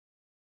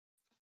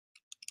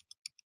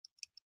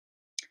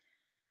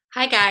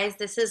Hi guys,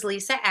 this is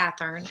Lisa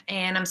Athern,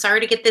 and I'm sorry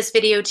to get this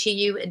video to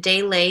you a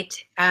day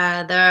late.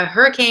 The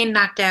hurricane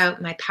knocked out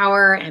my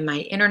power and my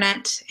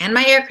internet and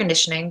my air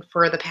conditioning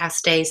for the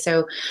past day.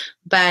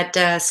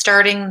 But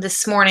starting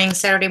this morning,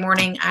 Saturday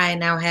morning, I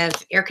now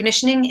have air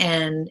conditioning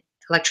and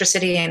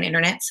electricity and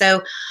internet.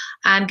 So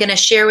I'm going to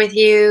share with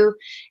you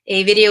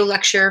a video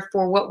lecture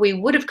for what we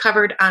would have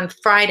covered on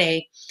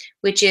Friday,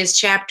 which is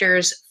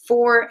chapters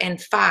 4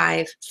 and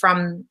 5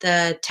 from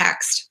the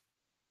text.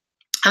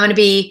 I'm going to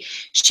be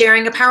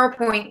sharing a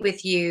PowerPoint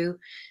with you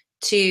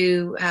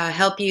to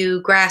help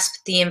you grasp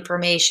the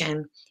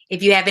information.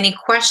 If you have any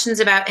questions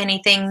about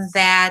anything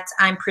that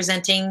I'm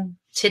presenting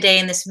today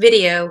in this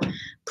video,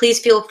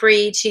 please feel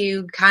free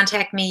to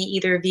contact me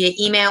either via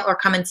email or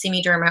come and see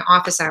me during my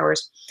office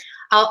hours.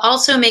 I'll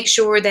also make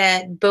sure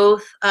that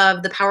both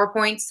of the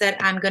PowerPoints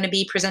that I'm going to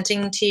be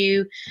presenting to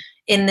you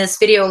in this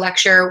video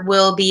lecture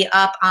will be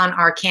up on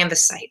our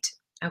Canvas site,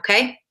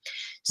 okay?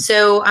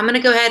 So I'm going to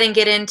go ahead and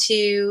get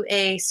into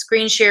a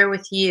screen share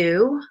with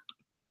you.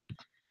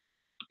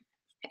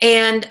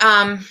 And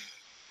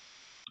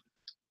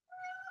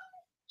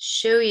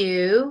show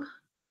you.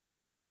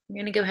 I'm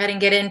going to go ahead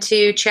and get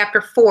into chapter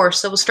 4.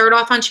 So we'll start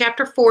off on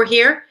chapter 4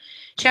 here.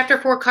 Chapter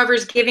 4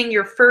 covers giving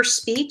your first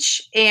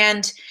speech,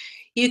 and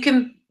you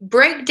can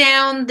break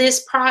down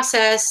this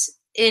process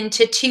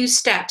into 2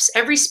 steps.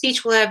 Every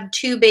speech will have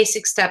 2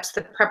 basic steps: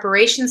 the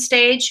preparation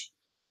stage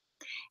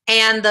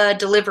and the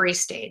delivery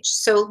stage.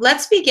 So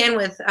let's begin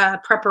with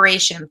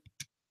preparation.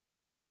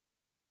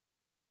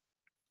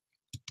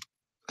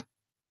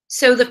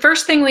 So the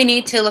first thing we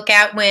need to look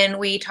at when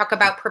we talk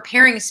about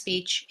preparing a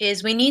speech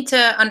is we need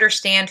to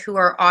understand who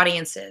our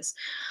audience is.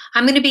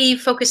 I'm going to be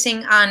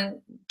focusing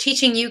on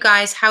teaching you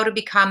guys how to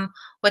become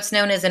what's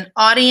known as an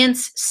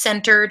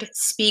audience-centered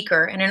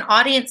speaker. And an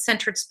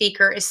audience-centered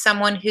speaker is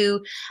someone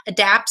who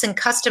adapts and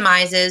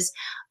customizes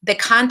the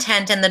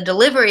content and the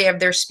delivery of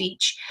their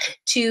speech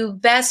to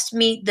best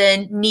meet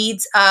the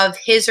needs of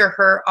his or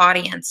her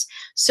audience.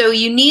 So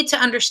you need to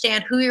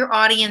understand who your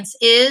audience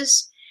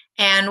is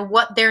and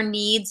what their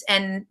needs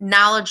and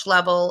knowledge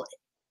level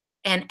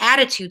and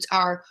attitudes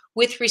are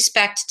with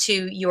respect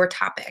to your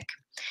topic.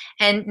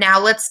 And now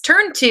let's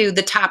turn to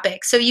the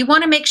topic. So you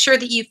want to make sure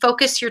that you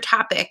focus your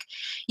topic.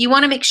 You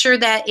want to make sure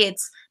that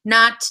it's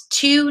not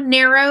too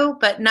narrow,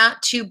 but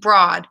not too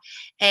broad.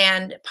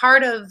 And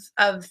part of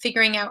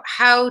figuring out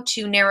how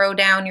to narrow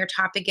down your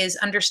topic is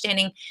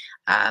understanding,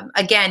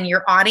 again,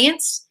 your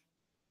audience.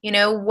 You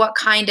know, what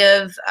kind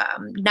of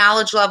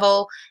knowledge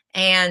level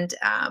and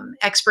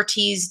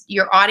expertise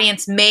your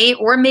audience may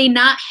or may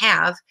not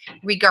have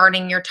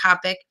regarding your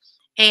topic,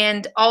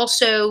 and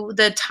also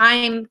the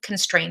time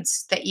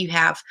constraints that you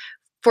have.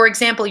 For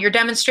example, your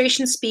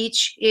demonstration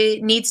speech,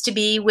 it needs to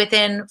be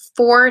within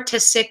 4 to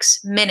 6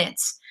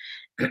 minutes.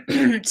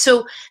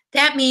 So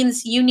that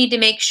means you need to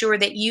make sure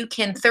that you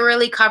can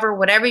thoroughly cover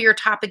whatever your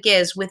topic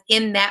is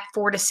within that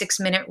 4 to 6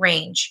 minute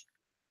range.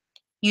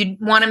 You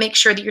want to make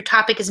sure that your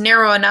topic is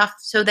narrow enough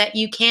so that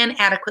you can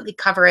adequately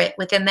cover it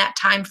within that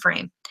time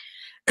frame.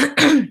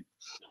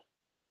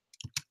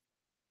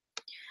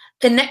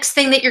 The next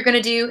thing that you're going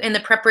to do in the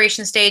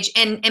preparation stage,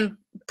 and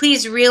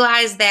please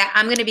realize that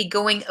I'm going to be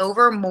going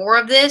over more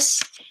of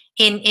this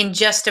in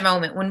just a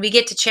moment. When we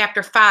get to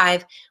chapter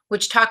 5,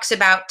 which talks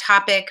about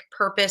topic,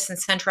 purpose, and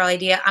central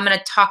idea, I'm going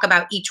to talk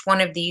about each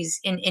one of these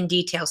in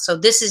detail. So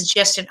this is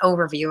just an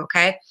overview,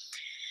 okay?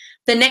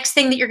 The next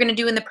thing that you're going to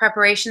do in the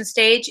preparation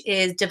stage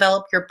is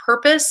develop your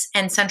purpose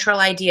and central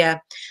idea.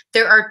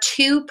 There are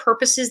 2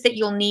 purposes that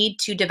you'll need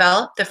to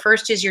develop. The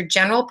first is your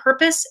general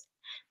purpose,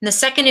 and the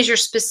second is your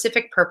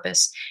specific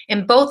purpose.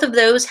 And both of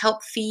those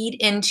help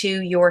feed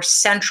into your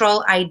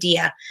central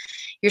idea.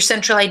 Your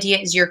central idea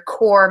is your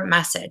core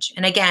message.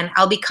 And again,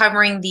 I'll be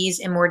covering these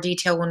in more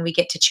detail when we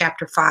get to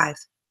chapter 5.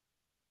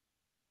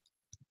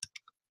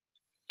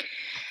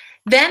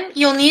 Then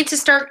you'll need to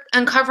start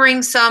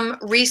uncovering some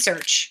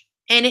research.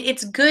 And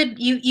it's good,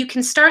 you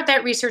can start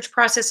that research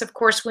process, of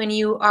course, when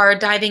you are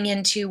diving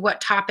into what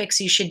topics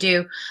you should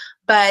do,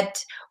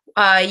 but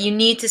you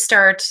need to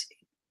start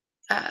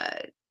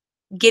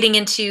getting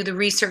into the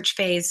research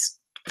phase,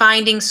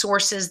 finding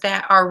sources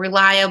that are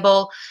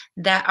reliable,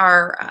 that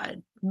are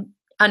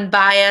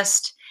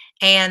unbiased,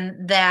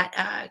 and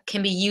that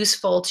can be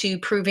useful to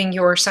proving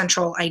your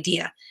central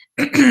idea.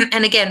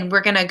 And again,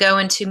 we're going to go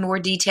into more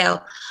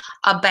detail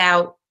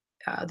about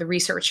the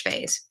research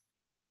phase.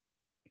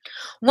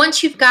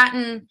 Once you've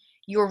gotten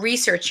your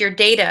research, your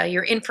data,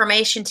 your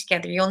information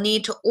together, you'll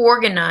need to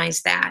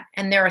organize that.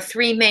 And there are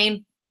 3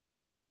 main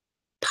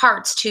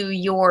parts to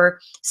your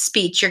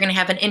speech. You're going to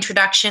have an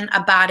introduction,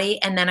 a body,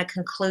 and then a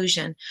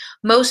conclusion.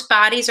 Most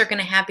bodies are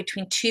going to have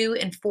between 2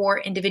 and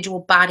 4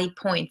 individual body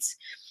points.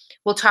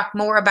 We'll talk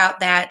more about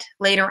that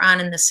later on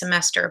in the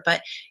semester,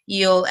 but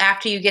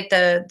after you get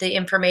the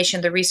information,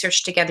 the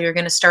research together, you're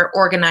going to start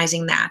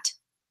organizing that.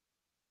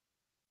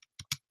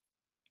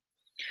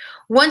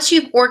 Once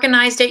you've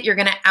organized it, you're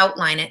going to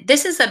outline it.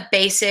 This is a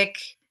basic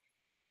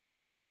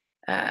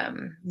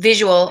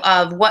visual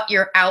of what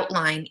your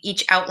outline,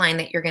 each outline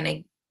that you're going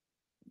to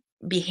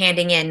be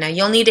handing in. Now,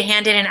 you'll need to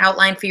hand in an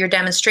outline for your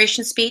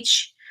demonstration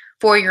speech,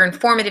 for your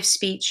informative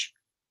speech,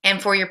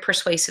 and for your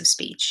persuasive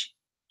speech.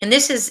 And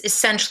this is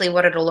essentially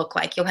what it'll look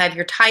like. You'll have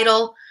your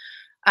title,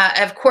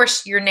 of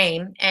course, your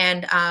name,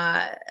 and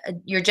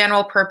your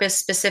general purpose,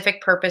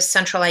 specific purpose,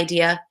 central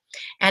idea,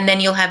 and then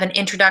you'll have an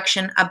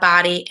introduction, a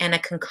body, and a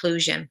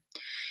conclusion.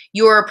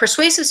 Your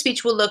persuasive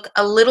speech will look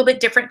a little bit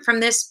different from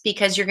this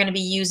because you're going to be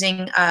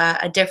using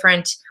a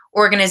different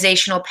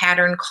organizational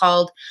pattern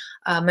called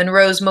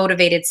Monroe's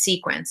motivated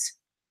sequence.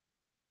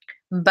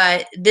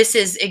 But this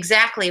is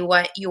exactly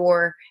what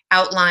your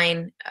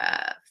outline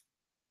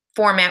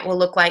format will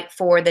look like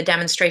for the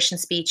demonstration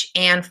speech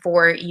and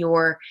for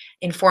your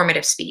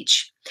informative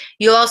speech.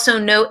 You'll also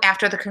note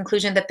after the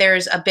conclusion that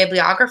there's a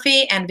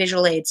bibliography and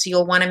visual aids, so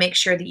you'll want to make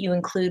sure that you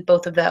include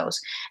both of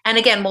those. And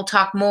again, we'll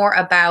talk more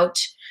about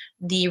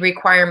the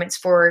requirements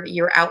for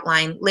your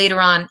outline later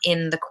on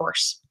in the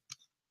course.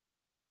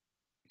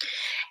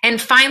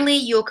 And finally,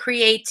 you'll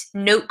create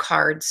note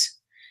cards.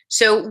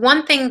 So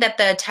one thing that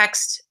the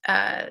text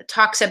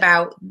talks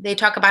about, they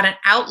talk about an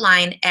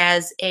outline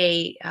as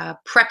a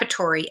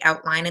preparatory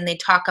outline, and they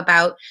talk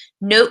about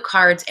note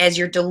cards as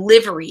your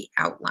delivery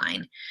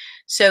outline.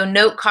 So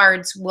note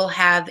cards will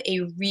have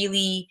a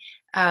really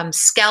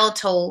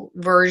skeletal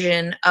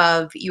version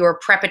of your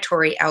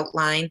preparatory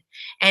outline,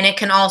 and it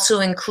can also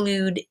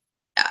include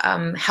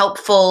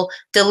helpful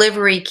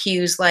delivery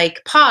cues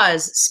like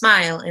pause,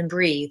 smile, and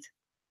breathe.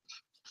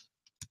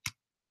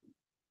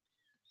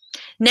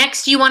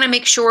 Next, you want to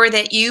make sure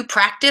that you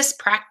practice,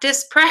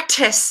 practice,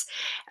 practice.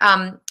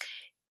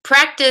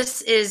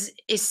 Practice is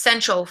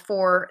essential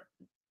for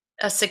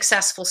a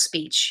successful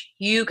speech.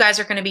 You guys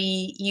are going to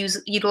be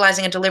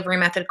utilizing a delivery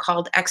method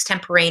called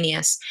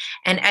extemporaneous.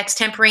 And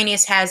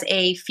extemporaneous has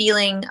a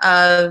feeling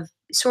of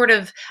sort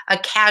of a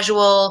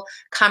casual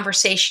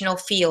conversational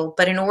feel.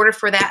 But in order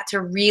for that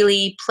to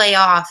really play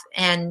off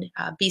and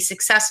be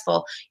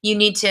successful, you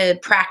need to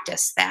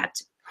practice that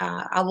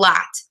a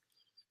lot.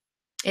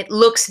 It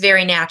looks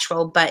very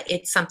natural, but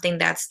it's something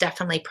that's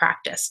definitely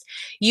practiced.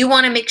 You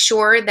want to make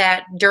sure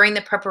that during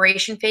the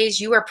preparation phase,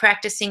 you are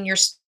practicing your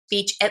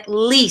speech at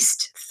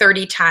least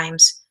 30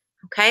 times,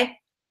 okay?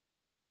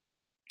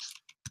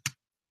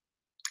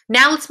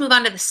 Now let's move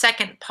on to the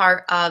second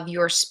part of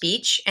your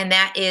speech, and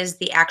that is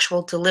the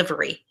actual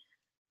delivery.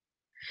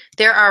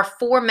 There are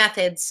 4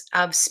 methods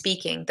of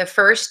speaking. The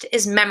first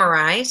is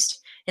memorized,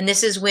 and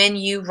this is when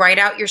you write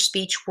out your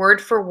speech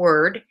word for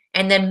word,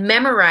 and then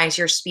memorize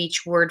your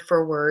speech word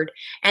for word,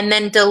 and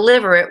then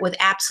deliver it with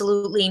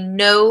absolutely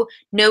no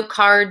note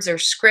cards or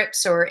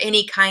scripts or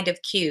any kind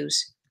of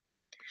cues.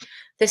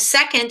 The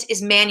second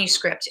is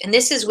manuscript, and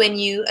this is when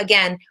you,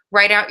 again,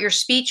 write out your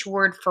speech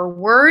word for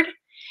word,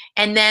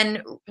 and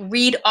then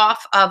read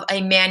off of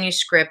a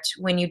manuscript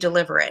when you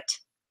deliver it.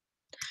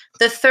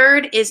 The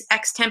third is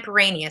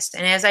extemporaneous,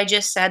 and as I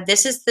just said,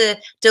 this is the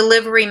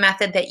delivery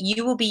method that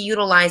you will be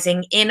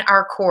utilizing in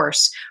our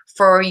course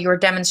for your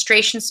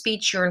demonstration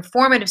speech, your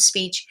informative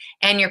speech,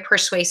 and your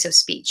persuasive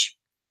speech.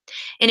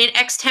 In an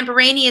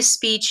extemporaneous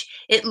speech,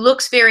 it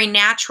looks very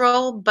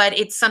natural, but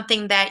it's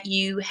something that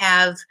you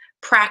have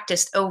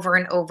practiced over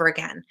and over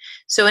again.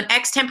 So in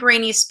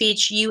extemporaneous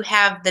speech, you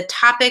have the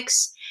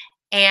topics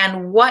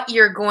and what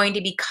you're going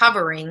to be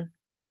covering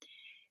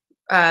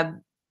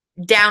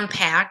down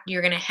packed.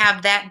 You're going to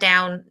have that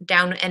down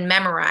and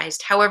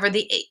memorized. However,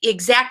 the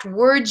exact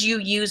words you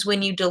use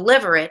when you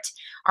deliver it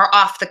are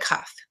off the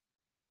cuff.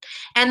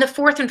 And the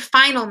fourth and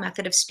final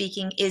method of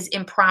speaking is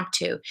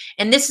impromptu.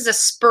 And this is a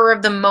spur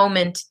of the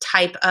moment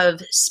type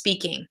of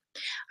speaking.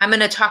 I'm going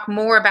to talk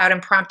more about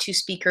impromptu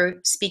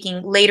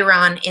speaking later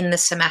on in the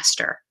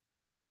semester.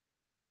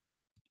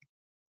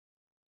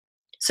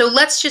 So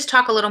let's just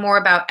talk a little more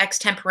about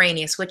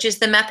extemporaneous, which is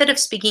the method of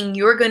speaking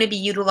you're going to be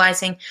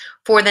utilizing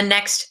for the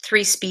next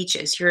 3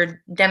 speeches: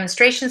 your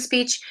demonstration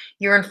speech,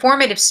 your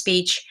informative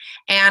speech,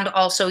 and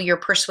also your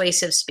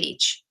persuasive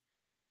speech.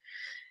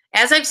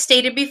 As I've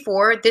stated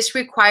before, this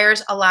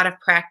requires a lot of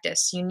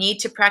practice. You need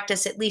to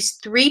practice at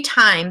least 3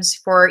 times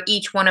for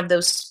each one of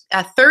those,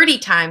 30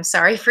 times,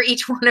 sorry, for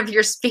each one of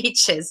your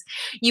speeches.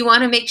 You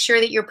want to make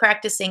sure that you're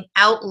practicing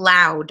out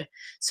loud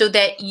so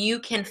that you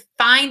can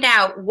find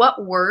out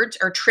what words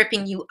are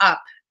tripping you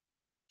up.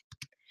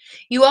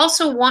 You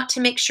also want to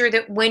make sure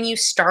that when you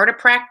start a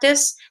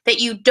practice that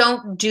you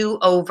don't do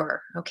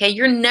over, okay?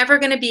 You're never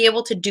going to be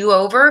able to do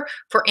over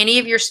for any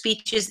of your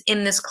speeches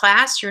in this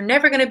class. You're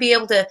never going to be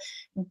able to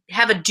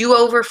have a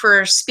do-over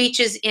for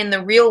speeches in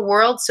the real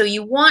world. So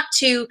you want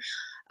to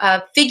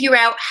figure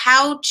out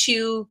how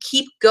to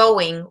keep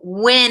going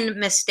when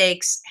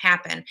mistakes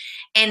happen.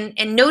 And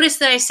notice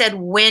that I said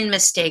when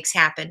mistakes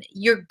happen.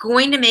 You're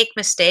going to make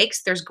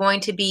mistakes. There's going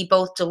to be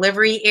both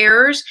delivery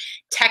errors,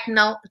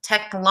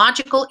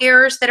 technological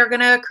errors that are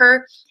going to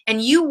occur,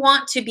 and you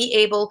want to be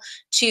able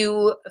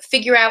to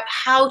figure out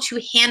how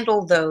to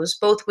handle those,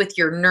 both with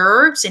your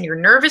nerves and your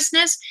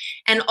nervousness,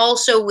 and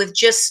also with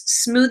just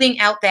smoothing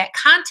out that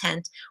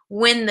content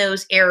when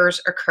those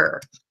errors occur.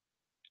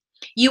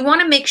 You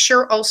want to make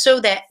sure also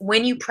that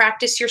when you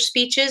practice your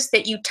speeches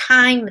that you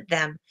time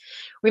them.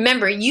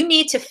 Remember, you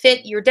need to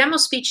fit, your demo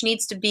speech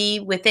needs to be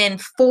within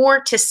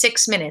 4 to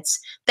 6 minutes.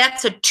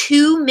 That's a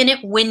 2-minute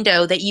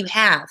window that you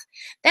have.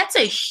 That's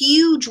a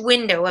huge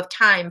window of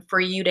time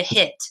for you to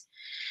hit.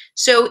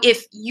 So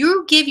if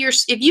you give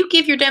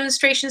your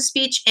demonstration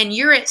speech and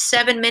you're at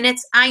 7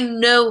 minutes, I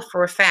know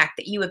for a fact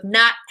that you have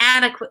not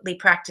adequately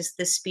practiced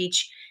this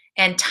speech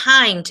and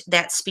timed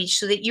that speech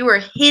so that you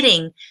are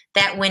hitting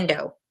that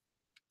window.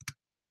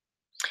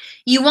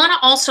 You want to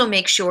also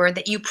make sure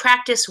that you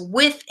practice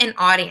with an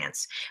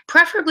audience,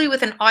 preferably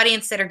with an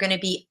audience that are going to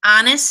be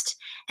honest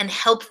and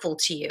helpful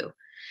to you.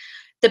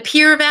 The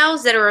peer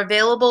evals that are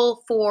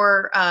available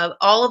for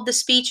all of the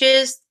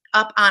speeches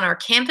up on our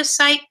Canvas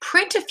site,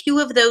 print a few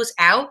of those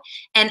out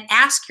and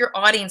ask your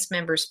audience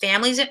members,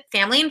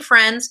 family and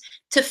friends,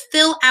 to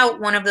fill out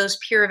one of those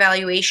peer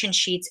evaluation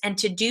sheets and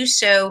to do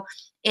so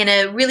in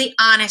a really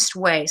honest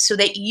way so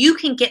that you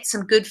can get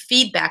some good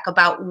feedback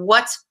about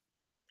what's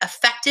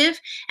effective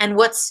and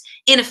what's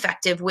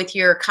ineffective with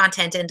your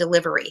content and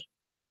delivery.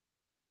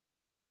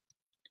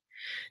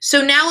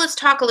 So now let's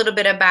talk a little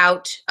bit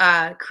about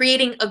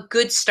creating a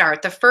good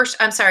start.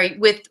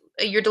 With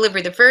your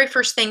delivery, the very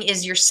first thing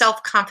is your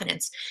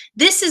self-confidence.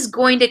 This is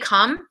going to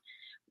come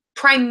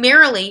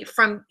primarily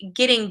from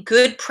getting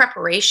good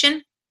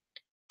preparation,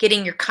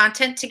 getting your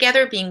content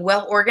together, being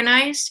well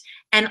organized,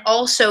 and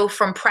also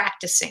from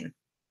practicing.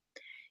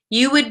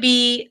 You would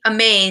be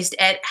amazed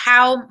at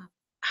how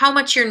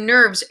much your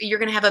nerves, you're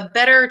going to have a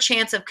better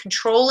chance of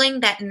controlling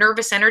that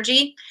nervous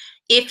energy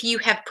if you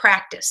have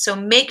practice. So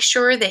make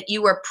sure that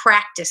you are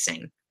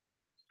practicing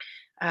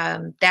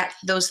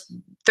those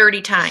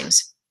 30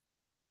 times.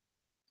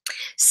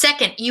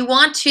 Second, you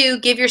want to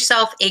give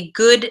yourself a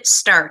good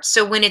start.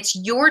 So when it's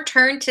your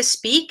turn to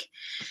speak,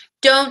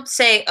 don't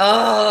say,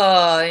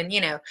 oh, and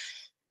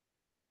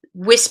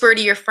whisper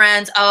to your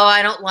friends, oh,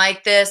 I don't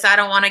like this, I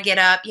don't want to get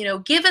up.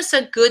 Give us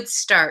a good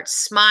start.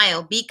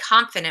 Smile, be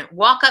confident,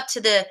 walk up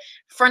to the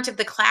front of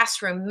the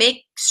classroom,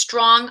 make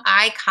strong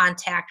eye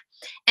contact,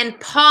 and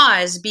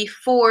pause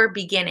before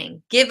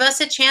beginning. Give us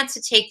a chance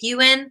to take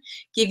you in,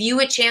 give you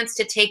a chance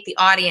to take the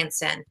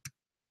audience in.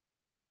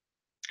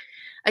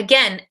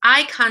 Again,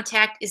 eye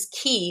contact is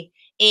key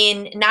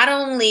in not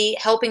only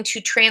helping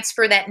to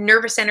transfer that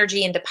nervous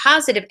energy into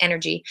positive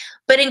energy,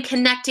 but in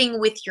connecting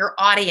with your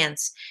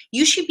audience.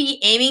 You should be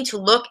aiming to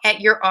look at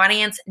your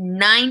audience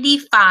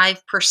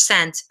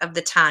 95% of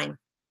the time.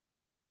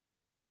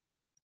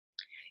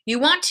 You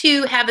want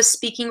to have a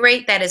speaking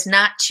rate that is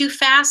not too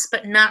fast,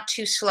 but not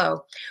too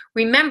slow.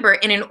 Remember,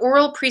 in an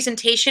oral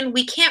presentation,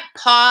 we can't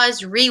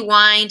pause,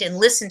 rewind, and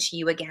listen to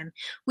you again.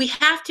 We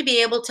have to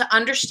be able to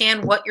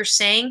understand what you're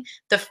saying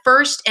the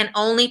first and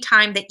only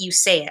time that you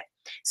say it.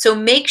 So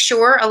make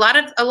sure, a lot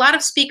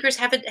of speakers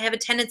have a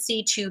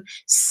tendency to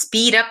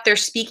speed up their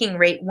speaking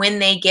rate when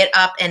they get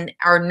up and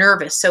are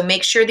nervous. So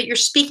make sure that you're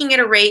speaking at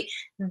a rate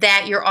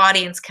that your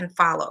audience can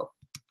follow.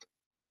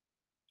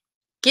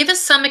 Give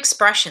us some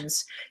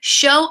expressions.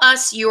 Show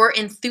us your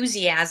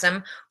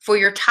enthusiasm for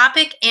your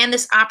topic and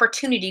this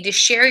opportunity to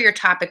share your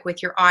topic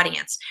with your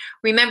audience.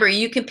 Remember,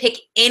 you can pick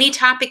any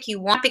topic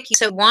you want.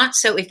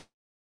 So if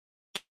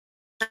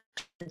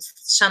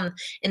some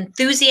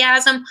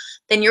enthusiasm,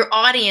 then your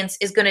audience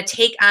is going to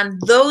take on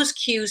those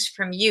cues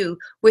from you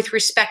with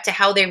respect to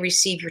how they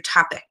receive your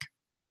topic.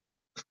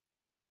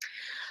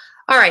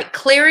 All right,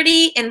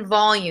 clarity and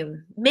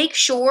volume. Make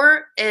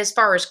sure, as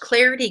far as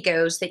clarity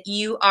goes, that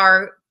you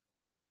are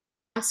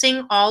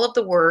pronouncing all of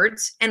the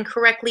words and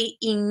correctly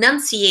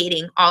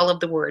enunciating all of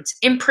the words.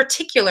 In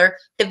particular,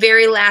 the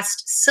very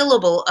last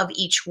syllable of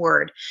each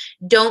word.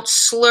 Don't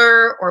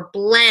slur or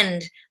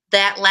blend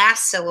that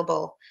last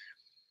syllable.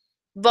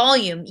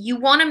 Volume. You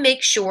want to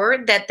make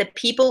sure that the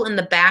people in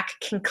the back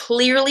can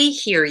clearly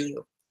hear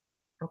you.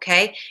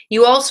 Okay?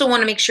 You also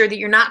want to make sure that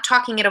you're not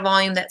talking at a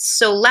volume that's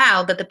so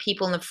loud that the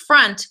people in the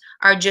front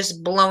are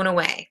just blown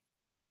away.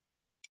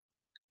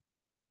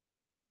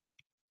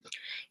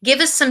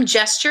 Give us some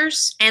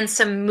gestures and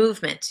some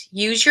movement.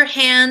 Use your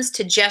hands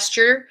to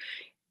gesture,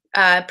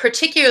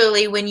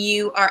 particularly when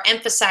you are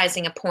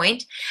emphasizing a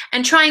point,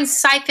 and try and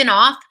siphon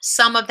off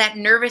some of that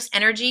nervous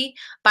energy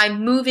by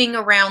moving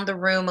around the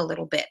room a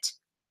little bit.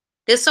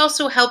 This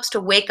also helps to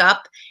wake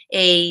up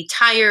a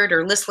tired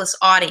or listless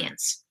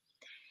audience.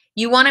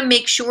 You want to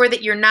make sure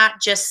that you're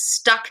not just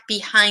stuck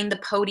behind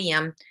the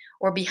podium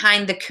or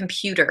behind the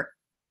computer.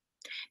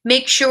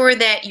 Make sure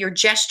that your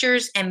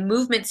gestures and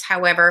movements,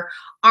 however,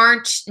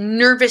 aren't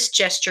nervous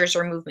gestures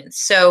or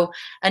movements. So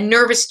a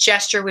nervous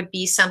gesture would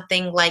be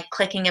something like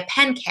clicking a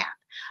pen cap.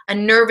 A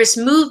nervous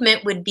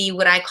movement would be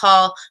what I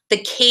call the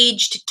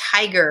caged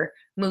tiger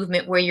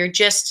movement, where you're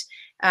just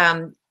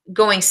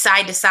going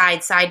side to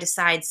side, side to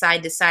side,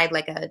 side to side,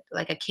 like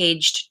a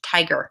caged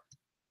tiger.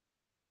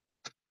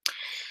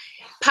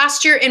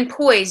 Posture and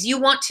poise. You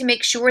want to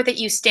make sure that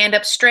you stand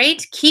up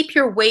straight. Keep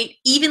your weight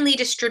evenly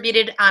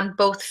distributed on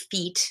both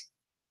feet.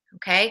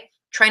 Okay?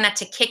 Try not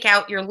to kick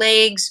out your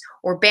legs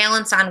or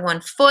balance on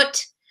one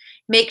foot.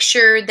 Make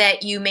sure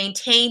that you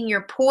maintain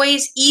your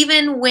poise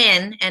even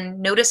when, and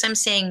notice I'm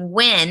saying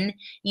when,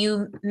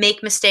 you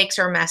make mistakes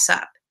or mess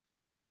up.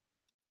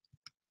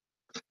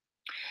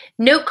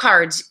 Note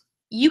cards.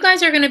 You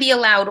guys are going to be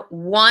allowed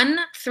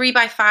one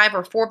 3x5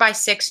 or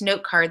 4x6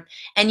 note card,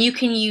 and you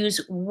can use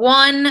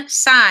one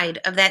side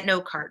of that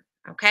note card.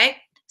 Okay?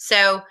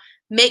 So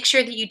make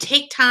sure that you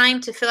take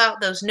time to fill out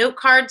those note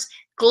cards.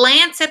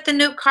 Glance at the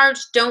note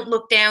cards. Don't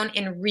look down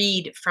and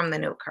read from the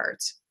note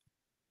cards.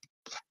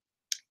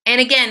 And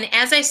again,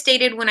 as I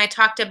stated when I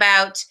talked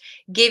about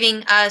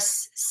giving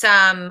us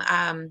some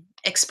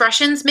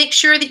expressions, make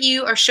sure that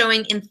you are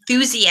showing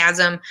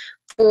enthusiasm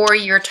for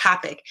your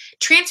topic.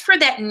 Transfer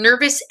that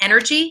nervous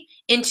energy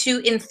into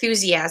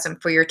enthusiasm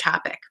for your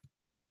topic.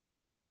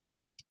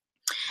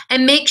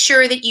 And make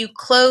sure that you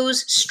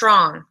close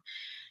strong.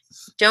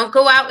 Don't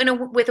go out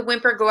with a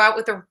whimper, go out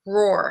with a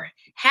roar.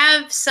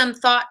 Have some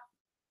thought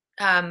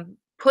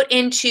put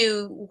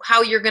into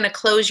how you're going to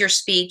close your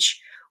speech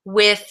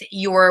with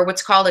your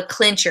what's called a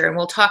clincher, and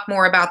we'll talk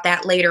more about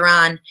that later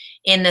on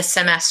in the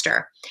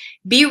semester.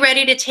 Be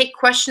ready to take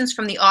questions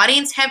from the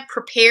audience. Have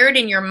prepared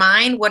in your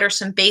mind what are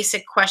some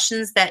basic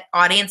questions that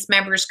audience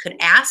members could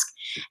ask,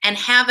 and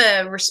have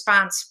a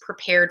response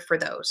prepared for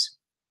those.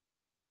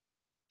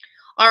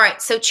 All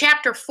right, so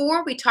chapter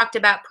 4, we talked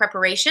about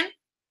preparation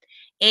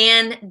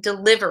and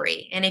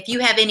delivery. And if you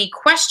have any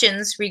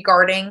questions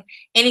regarding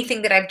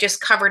anything that I've just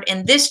covered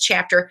in this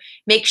chapter,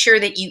 make sure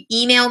that you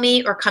email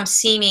me or come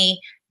see me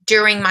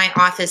during my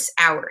office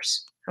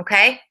hours,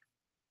 okay?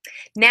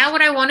 Now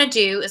what I want to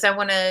do is I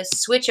want to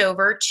switch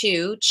over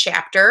to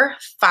chapter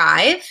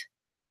 5.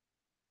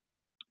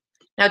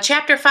 Now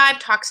chapter 5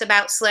 talks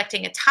about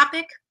selecting a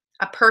topic,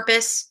 a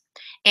purpose,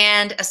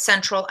 and a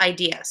central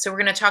idea. So we're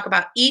going to talk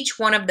about each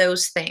one of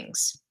those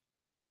things.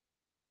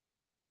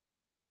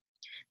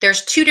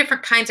 There's two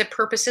different kinds of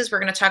purposes we're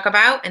going to talk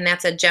about, and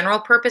that's a general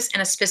purpose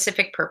and a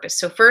specific purpose.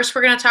 So first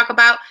we're going to talk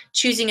about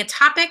choosing a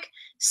topic.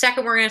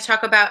 Second, we're going to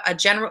talk about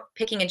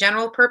picking a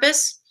general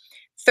purpose.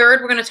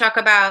 Third, we're going to talk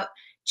about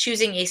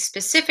choosing a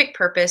specific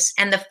purpose.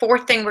 And the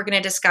fourth thing we're going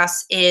to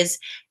discuss is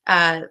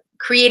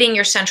creating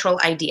your central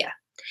idea.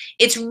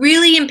 It's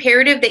really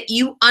imperative that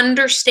you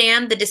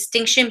understand the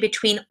distinction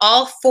between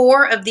all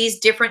four of these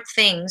different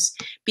things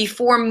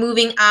before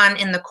moving on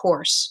in the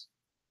course.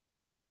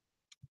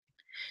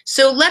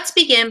 So let's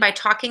begin by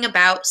talking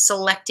about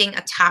selecting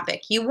a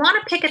topic. You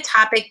want to pick a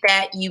topic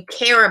that you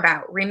care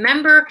about.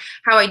 Remember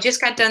how I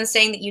just got done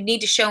saying that you need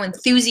to show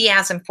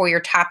enthusiasm for your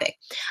topic.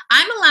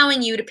 I'm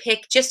allowing you to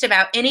pick just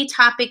about any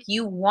topic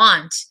you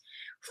want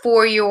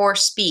for your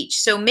speech.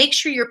 So make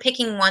sure you're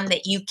picking one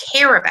that you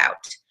care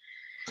about.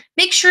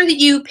 Make sure that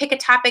you pick a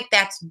topic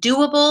that's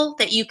doable,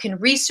 that you can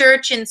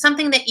research, and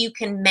something that you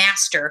can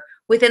master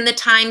within the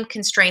time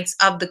constraints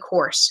of the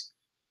course.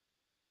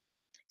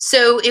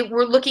 So if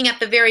we're looking at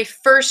the very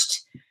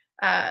first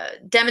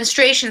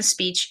demonstration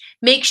speech,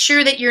 make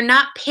sure that you're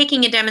not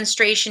picking a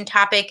demonstration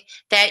topic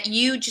that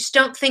you just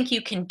don't think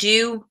you can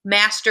do,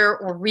 master,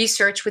 or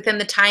research within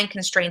the time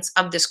constraints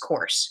of this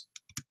course.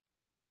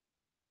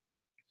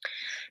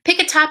 Pick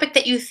a topic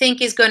that you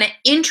think is going to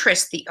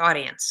interest the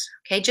audience.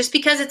 Okay, just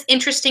because it's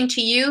interesting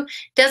to you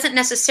doesn't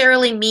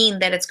necessarily mean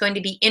that it's going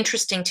to be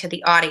interesting to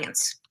the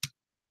audience.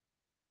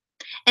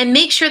 And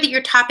make sure that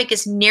your topic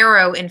is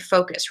narrow in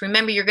focus.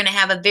 Remember, you're going to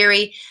have a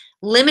very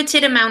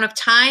limited amount of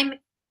time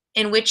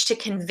in which to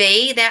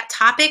convey that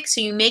topic.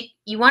 So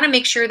you want to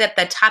make sure that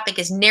the topic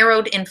is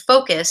narrowed in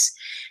focus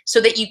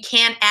so that you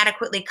can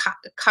adequately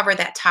cover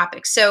that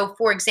topic. So,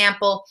 for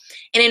example,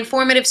 an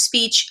informative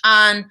speech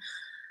on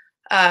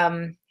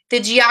the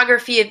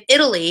geography of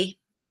Italy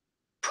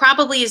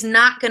probably is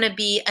not going to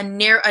be a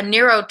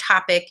narrow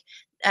topic,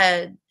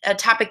 a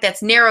topic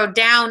that's narrowed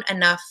down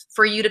enough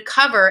for you to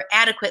cover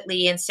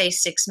adequately in, say,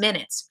 6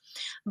 minutes.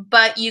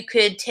 But you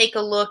could take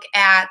a look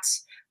at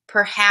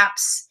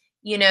perhaps,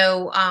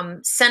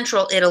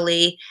 central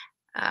Italy,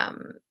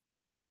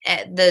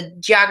 the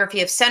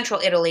geography of central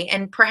Italy,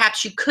 and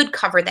perhaps you could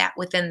cover that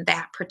within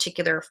that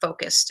particular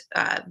focused,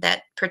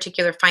 that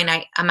particular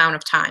finite amount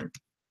of time.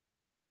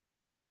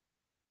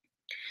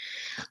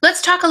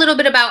 Let's talk a little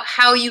bit about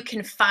how you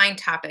can find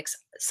topics.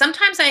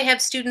 Sometimes I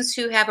have students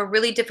who have a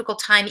really difficult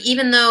time,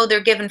 even though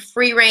they're given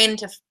free rein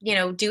to,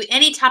 do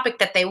any topic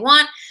that they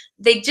want.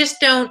 They just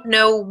don't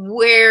know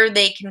where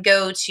they can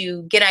go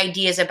to get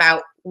ideas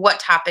about what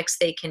topics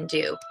they can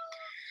do.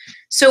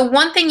 So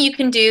one thing you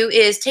can do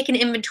is take an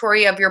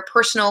inventory of your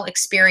personal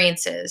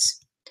experiences.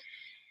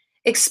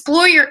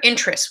 Explore your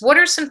interests. What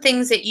are some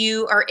things that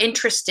you are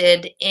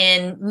interested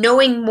in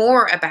knowing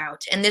more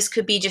about? And this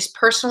could be just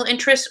personal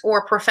interests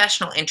or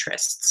professional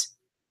interests.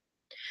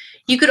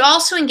 You could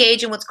also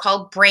engage in what's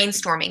called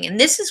brainstorming. And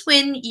this is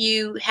when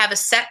you have a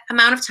set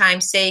amount of time,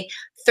 say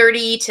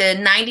 30 to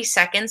 90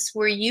 seconds,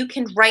 where you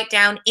can write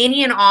down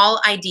any and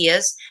all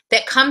ideas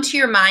that come to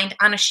your mind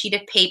on a sheet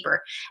of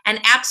paper and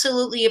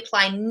absolutely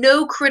apply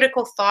no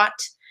critical thought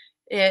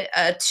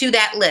to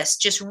that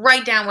list. Just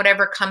write down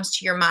whatever comes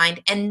to your mind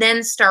and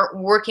then start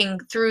working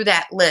through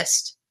that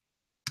list.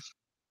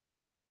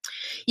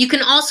 You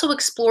can also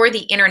explore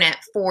the internet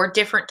for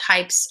different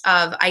types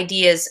of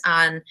ideas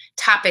on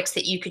topics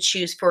that you could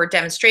choose for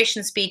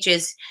demonstration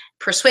speeches,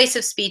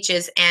 persuasive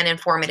speeches, and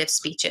informative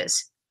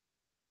speeches.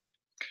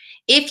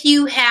 If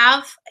you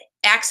have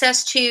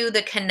access to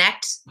the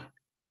Connect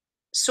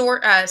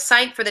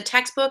site for the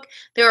textbook,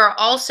 there are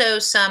also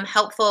some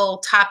helpful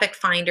topic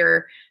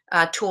finder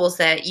tools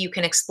that you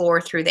can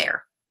explore through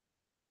there.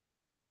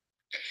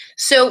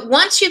 So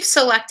once you've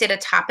selected a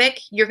topic,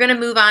 you're going to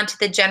move on to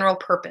the general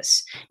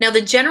purpose. Now,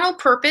 the general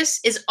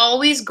purpose is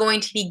always going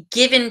to be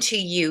given to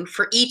you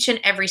for each and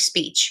every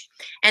speech.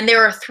 And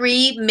there are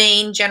three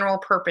main general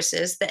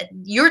purposes that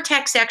your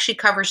text actually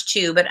covers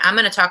two, but I'm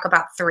going to talk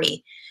about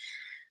three.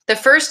 The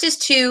first is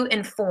to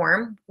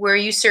inform, where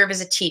you serve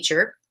as a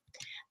teacher.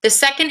 The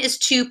second is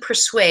to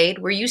persuade,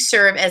 where you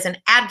serve as an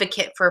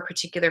advocate for a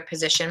particular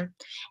position.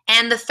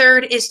 And the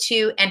third is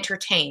to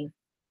entertain.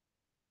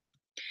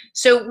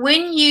 So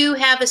when you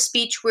have a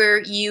speech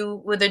where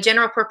the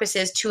general purpose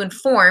is to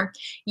inform,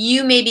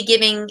 you may be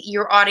giving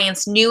your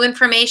audience new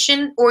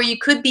information, or you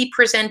could be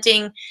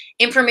presenting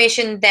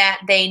information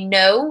that they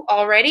know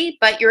already,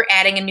 but you're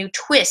adding a new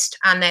twist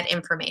on that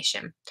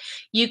information.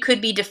 You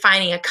could be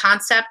defining a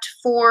concept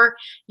for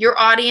your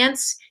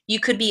audience.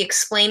 You could be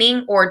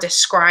explaining or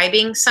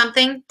describing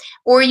something,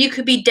 or you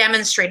could be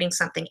demonstrating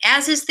something,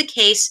 as is the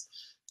case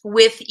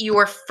with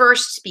your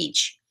first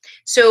speech.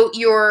 So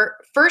your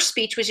first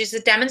speech, which is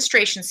a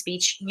demonstration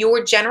speech,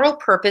 your general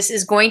purpose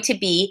is going to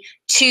be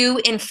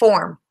to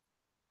inform.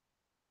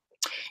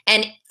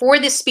 And for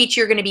this speech,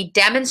 you're going to be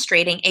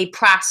demonstrating a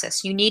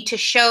process. You need to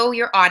show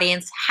your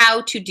audience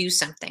how to do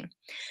something.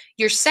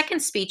 Your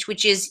second speech,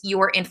 which is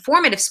your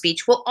informative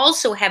speech, will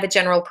also have a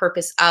general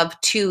purpose of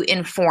to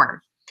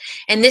inform.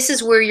 And this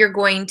is where you're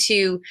going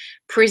to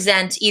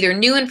present either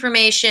new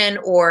information,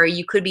 or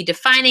you could be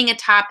defining a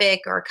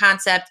topic or a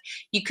concept.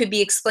 You could be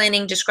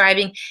explaining,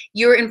 describing.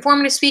 Your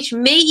informative speech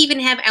may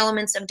even have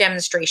elements of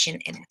demonstration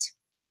in it.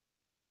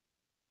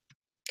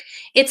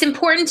 It's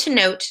important to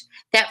note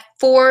that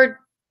for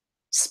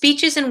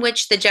speeches in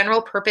which the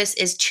general purpose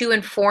is to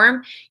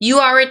inform, you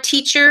are a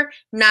teacher,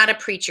 not a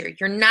preacher.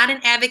 You're not an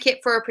advocate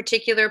for a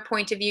particular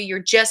point of view. You're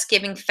just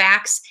giving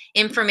facts,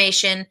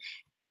 information.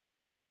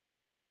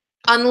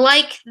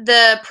 Unlike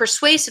the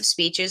persuasive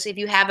speeches, if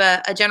you have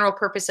a general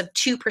purpose of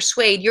to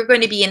persuade, you're going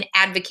to be an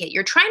advocate.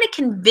 You're trying to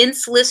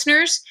convince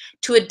listeners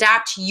to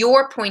adopt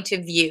your point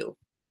of view.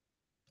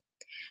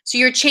 So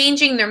you're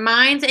changing their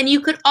minds, and you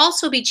could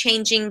also be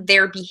changing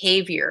their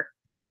behavior.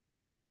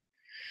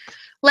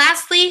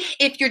 Lastly,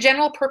 if your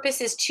general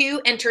purpose is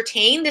to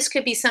entertain, this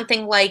could be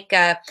something like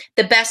the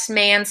best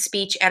man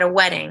speech at a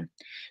wedding.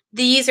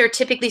 These are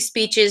typically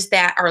speeches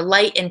that are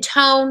light in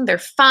tone, they're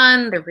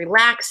fun, they're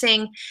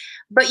relaxing,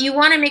 but you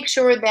want to make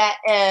sure that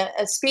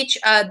a speech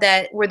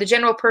where the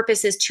general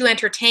purpose is to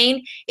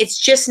entertain, it's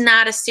just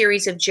not a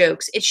series of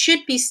jokes. It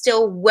should be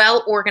still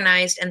well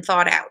organized and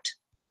thought out.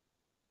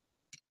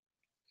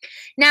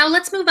 Now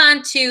let's move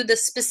on to the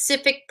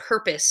specific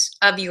purpose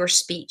of your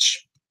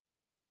speech.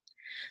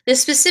 The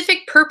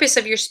specific purpose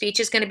of your speech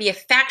is going to be a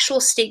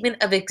factual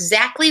statement of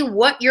exactly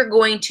what you're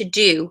going to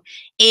do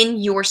in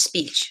your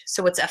speech.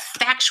 So it's a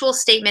factual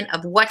statement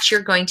of what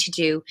you're going to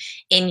do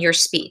in your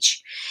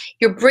speech.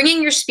 You're bringing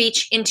your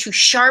speech into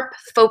sharp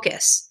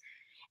focus.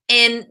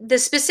 And the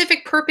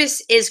specific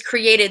purpose is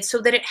created so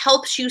that it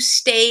helps you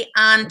stay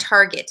on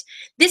target.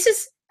 This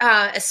is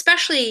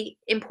especially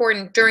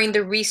important during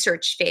the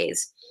research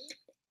phase.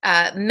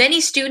 Many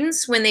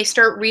students, when they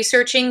start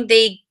researching,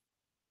 they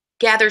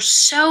gather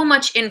so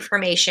much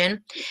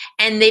information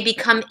and they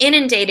become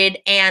inundated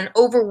and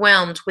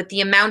overwhelmed with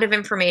the amount of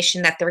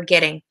information that they're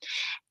getting.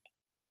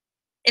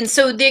 And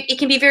so it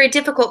can be very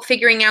difficult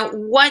figuring out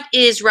what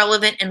is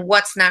relevant and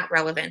what's not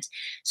relevant.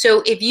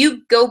 So if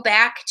you go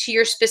back to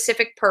your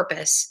specific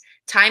purpose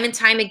time and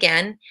time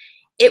again,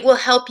 it will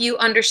help you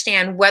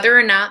understand whether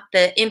or not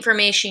the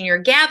information you're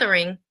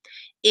gathering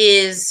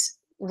is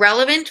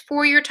relevant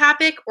for your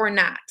topic or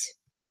not.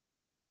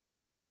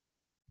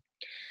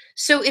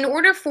 So in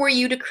order for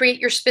you to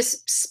create your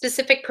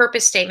specific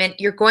purpose statement,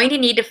 you're going to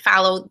need to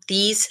follow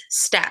these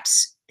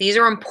steps. These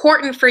are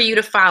important for you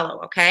to follow,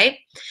 okay?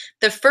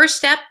 The first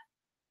step,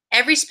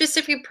 every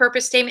specific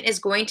purpose statement is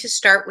going to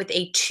start with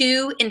a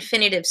to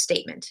infinitive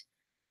statement.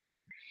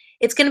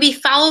 It's going to be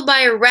followed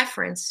by a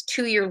reference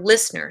to your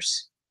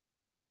listeners.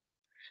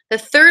 The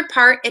third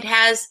part, it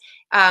has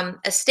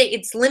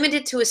it's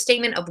limited to a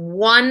statement of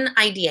one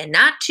idea,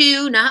 not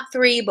two, not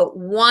three, but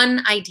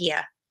one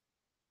idea.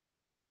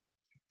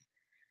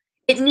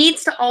 It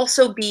needs to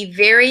also be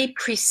very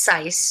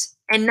precise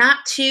and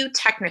not too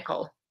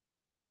technical.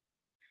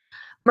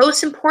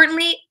 Most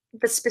importantly,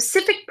 the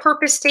specific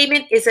purpose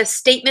statement is a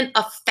statement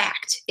of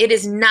fact. It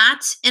is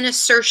not an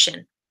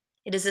assertion.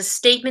 It is a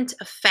statement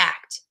of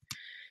fact.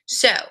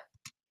 So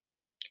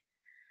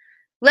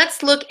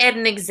let's look at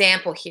an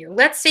example here.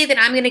 Let's say that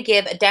I'm going to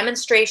give a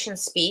demonstration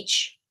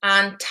speech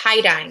on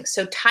tie-dyeing.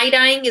 So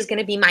tie-dyeing is going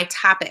to be my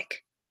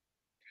topic.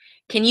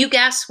 Can you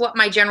guess what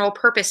my general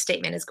purpose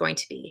statement is going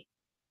to be?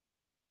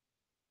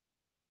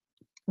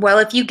 Well,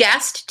 if you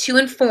guessed to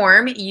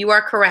inform, you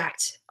are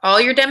correct.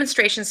 All your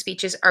demonstration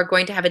speeches are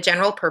going to have a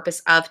general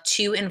purpose of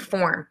to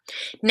inform.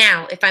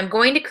 Now, if I'm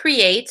going to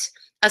create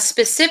a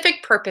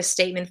specific purpose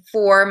statement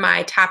for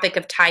my topic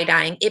of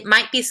tie-dyeing, it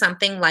might be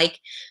something like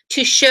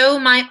to show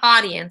my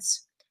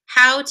audience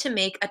how to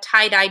make a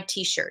tie-dyed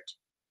t-shirt.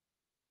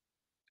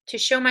 To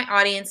show my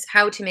audience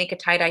how to make a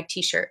tie-dye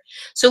t-shirt.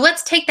 So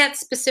let's take that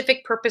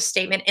specific purpose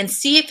statement and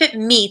see if it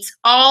meets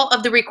all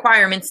of the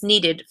requirements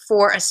needed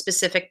for a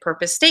specific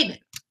purpose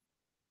statement.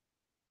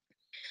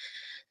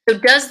 So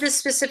does this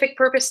specific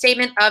purpose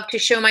statement of to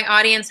show my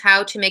audience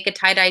how to make a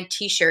tie-dyed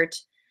t-shirt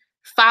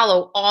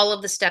follow all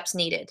of the steps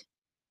needed?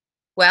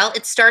 Well,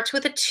 it starts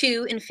with a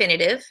to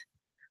infinitive,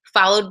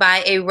 followed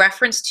by a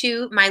reference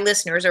to my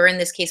listeners, or in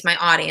this case, my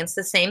audience,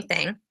 the same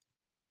thing.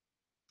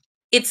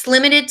 It's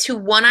limited to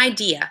one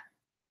idea,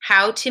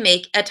 how to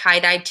make a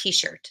tie-dyed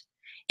t-shirt.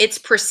 It's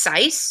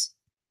precise,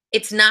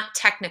 it's not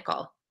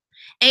technical,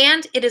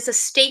 and it is a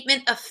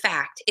statement of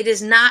fact. It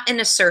is not an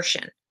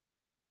assertion.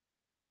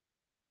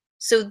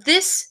 So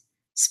this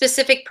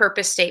specific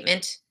purpose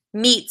statement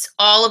meets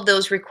all of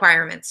those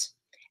requirements.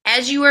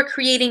 As you are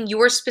creating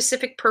your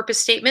specific purpose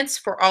statements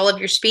for all of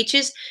your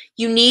speeches,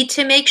 you need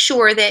to make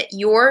sure that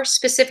your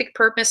specific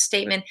purpose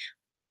statement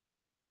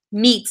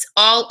meets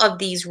all of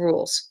these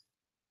rules.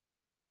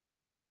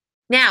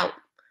 Now,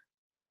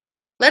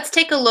 let's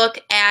take a look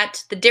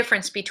at the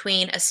difference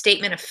between a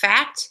statement of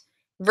fact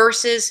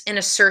versus an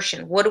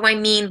assertion. What do I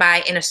mean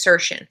by an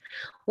assertion?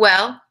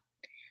 Well,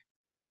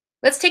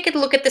 let's take a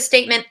look at the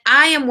statement,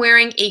 I am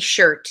wearing a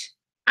shirt.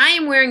 I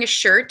am wearing a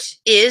shirt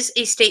is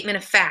a statement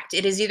of fact.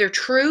 It is either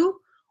true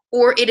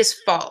or it is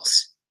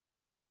false.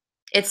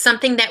 It's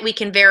something that we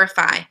can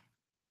verify.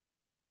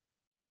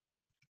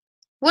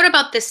 What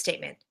about this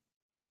statement?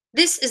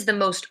 This is the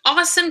most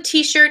awesome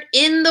t-shirt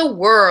in the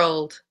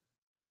world.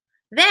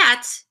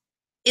 That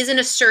is an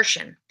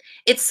assertion.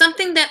 It's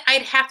something that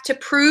I'd have to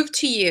prove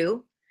to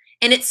you,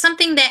 and it's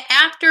something that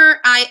after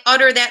I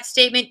utter that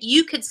statement,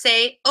 you could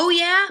say, oh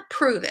yeah,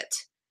 prove it.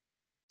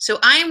 So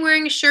I am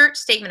wearing a shirt,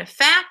 statement of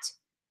fact.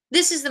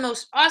 This is the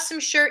most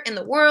awesome shirt in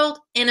the world,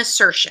 an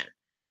assertion.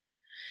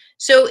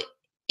 So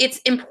it's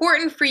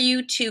important for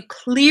you to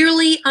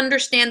clearly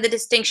understand the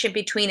distinction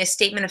between a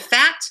statement of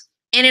fact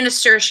and an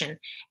assertion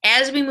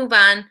as we move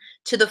on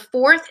to the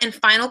fourth and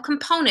final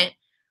component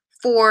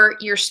for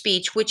your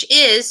speech, which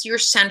is your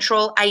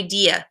central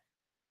idea.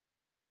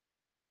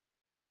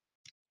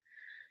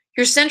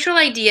 Your central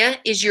idea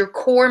is your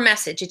core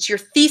message. It's your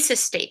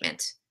thesis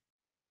statement.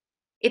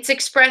 It's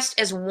expressed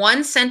as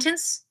one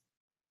sentence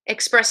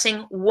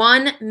expressing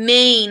one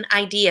main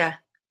idea.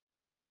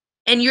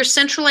 And your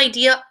central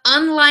idea,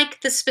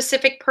 unlike the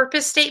specific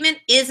purpose statement,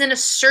 is an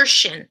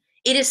assertion.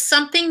 It is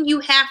something you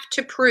have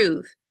to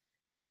prove.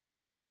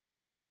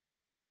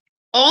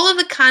 All of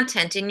the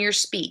content in your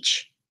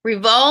speech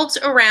revolves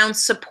around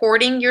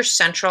supporting your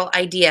central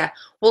idea.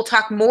 We'll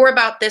talk more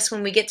about this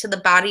when we get to the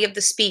body of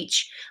the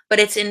speech, but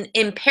it's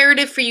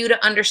imperative for you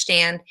to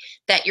understand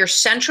that your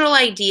central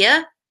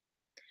idea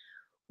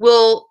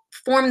will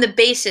form the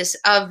basis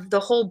of the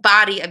whole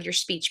body of your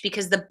speech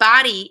because the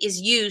body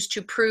is used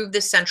to prove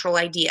the central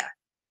idea.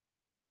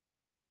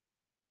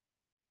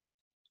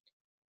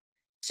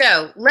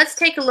 So let's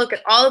take a look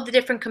at all of the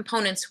different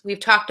components we've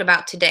talked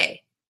about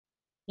today,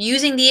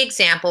 using the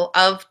example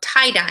of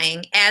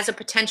tie-dyeing as a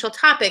potential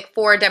topic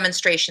for a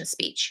demonstration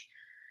speech.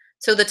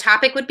 So the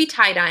topic would be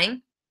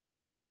tie-dyeing.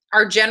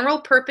 Our general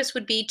purpose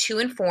would be to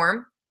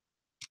inform.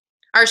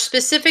 Our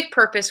specific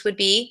purpose would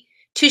be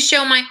to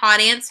show my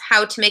audience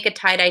how to make a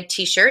tie-dyed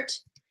t-shirt.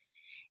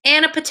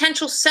 And a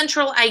potential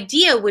central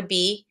idea would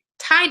be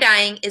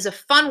tie-dyeing is a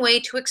fun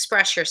way to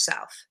express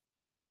yourself.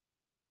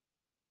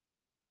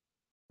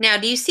 Now,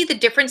 do you see the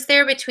difference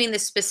there between the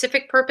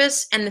specific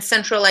purpose and the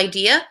central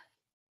idea?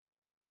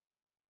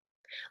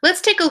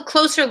 Let's take a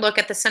closer look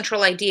at the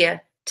central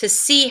idea to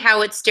see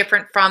how it's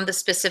different from the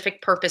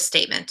specific purpose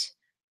statement.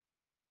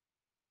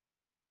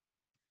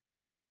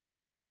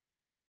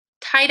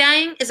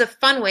 Tie-dyeing is a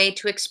fun way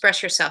to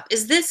express yourself.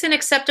 Is this an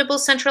acceptable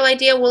central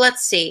idea? Well,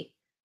 let's see.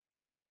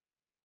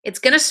 It's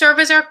going to serve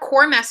as our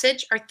core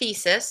message, our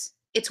thesis.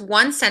 It's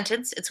one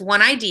sentence, it's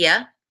one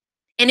idea,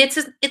 and it's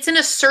an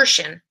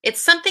assertion.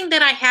 It's something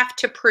that I have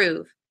to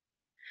prove.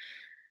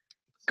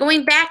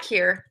 Going back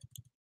here,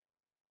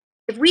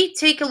 if we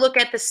take a look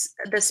at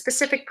the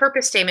specific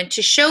purpose statement,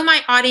 to show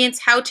my audience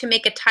how to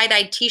make a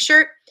tie-dyed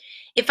t-shirt,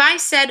 if I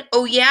said,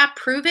 oh yeah,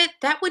 prove it,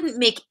 that wouldn't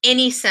make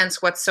any sense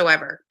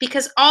whatsoever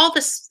because all the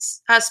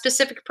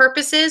specific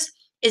purpose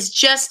is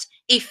just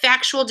a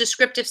factual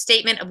descriptive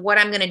statement of what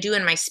I'm going to do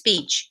in my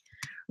speech.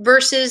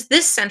 Versus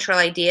this central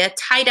idea,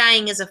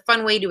 tie-dyeing is a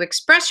fun way to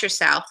express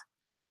yourself.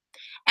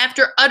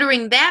 After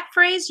uttering that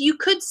phrase, you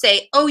could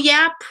say, oh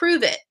yeah,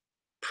 prove it.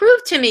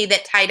 Prove to me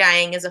that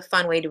tie-dyeing is a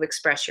fun way to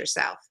express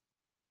yourself.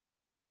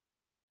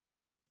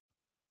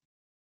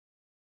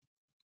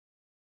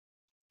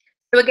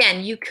 So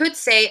again, you could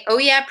say, oh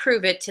yeah,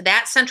 prove it to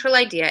that central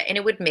idea, and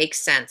it would make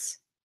sense.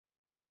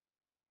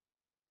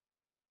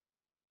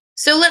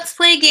 So let's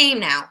play a game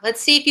now.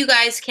 Let's see if you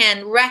guys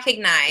can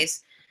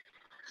recognize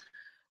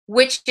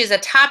which is a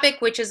topic,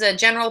 which is a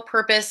general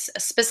purpose,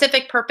 a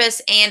specific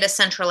purpose, and a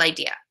central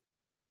idea.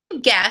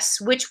 Guess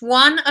which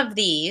one of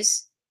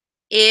these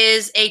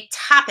is a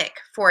topic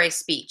for a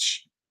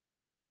speech.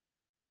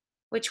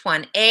 Which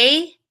one?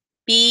 A,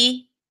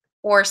 B,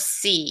 or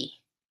C?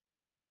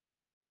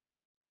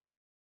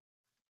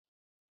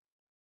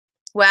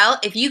 Well,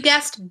 if you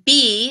guessed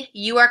B,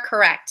 you are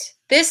correct.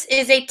 This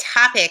is a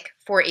topic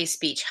for a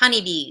speech,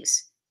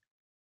 honeybees.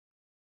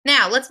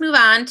 Now, let's move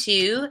on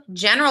to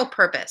general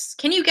purpose.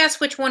 Can you guess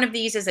which one of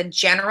these is a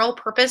general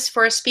purpose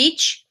for a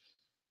speech?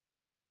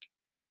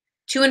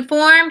 To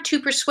inform,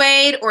 to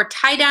persuade, or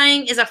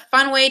tie-dyeing is a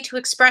fun way to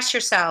express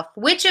yourself.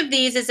 Which of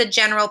these is a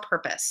general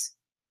purpose?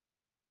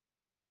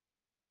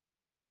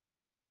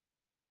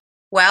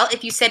 Well,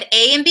 if you said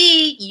A and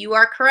B, you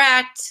are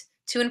correct.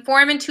 To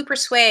inform and to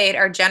persuade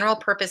are general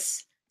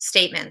purpose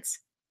statements.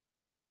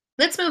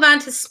 Let's move on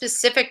to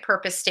specific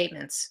purpose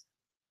statements.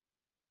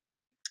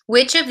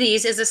 Which of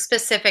these is a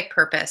specific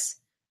purpose?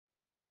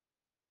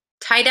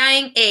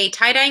 Tie-dyeing, A,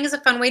 tie-dyeing is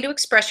a fun way to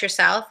express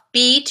yourself.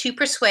 B, to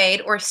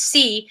persuade, or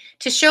C,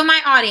 to show my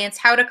audience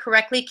how to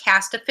correctly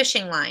cast a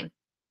fishing line.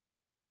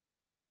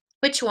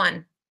 Which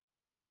one?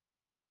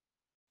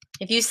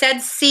 If you said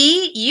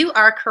C, you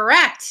are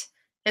correct.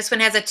 This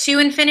one has a to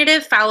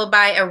infinitive followed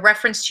by a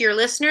reference to your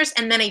listeners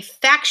and then a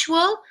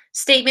factual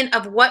statement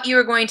of what you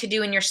are going to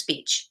do in your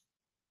speech.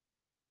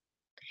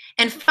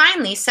 And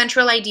finally,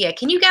 central idea.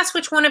 Can you guess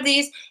which one of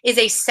these is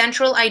a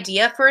central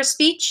idea for a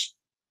speech?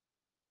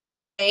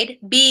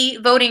 B,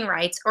 voting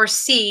rights, or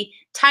C,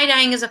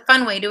 tie-dyeing is a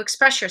fun way to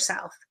express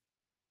yourself.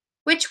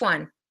 Which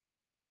one?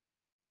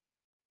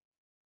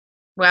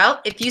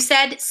 Well, if you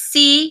said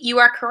C, you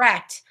are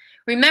correct.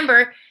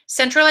 Remember,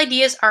 central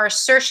ideas are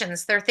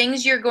assertions. They're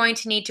things you're going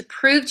to need to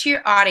prove to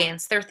your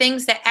audience. They're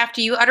things that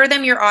after you utter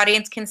them, your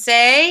audience can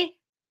say,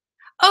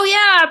 oh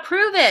yeah,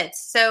 prove it.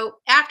 So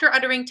after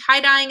uttering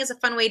tie-dyeing is a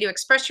fun way to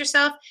express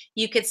yourself,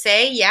 you could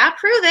say, yeah,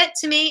 prove it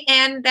to me,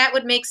 and that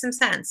would make some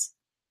sense.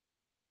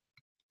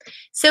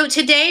 So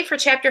today for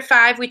chapter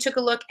 5, we took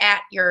a look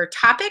at your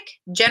topic,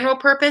 general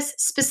purpose,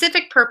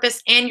 specific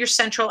purpose, and your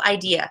central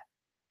idea.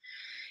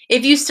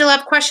 If you still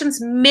have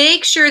questions,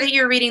 make sure that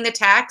you're reading the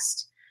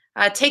text.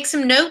 Take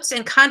some notes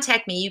and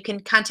contact me. You can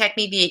contact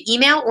me via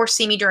email or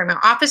see me during my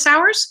office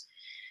hours.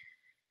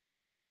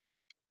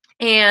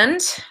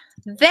 And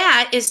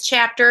that is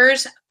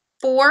chapters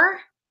 4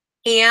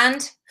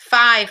 and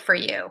 5 for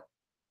you.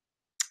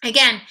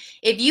 Again,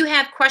 if you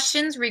have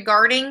questions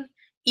regarding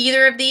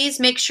either of these,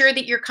 make sure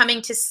that you're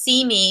coming to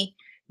see me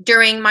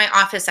during my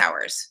office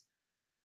hours.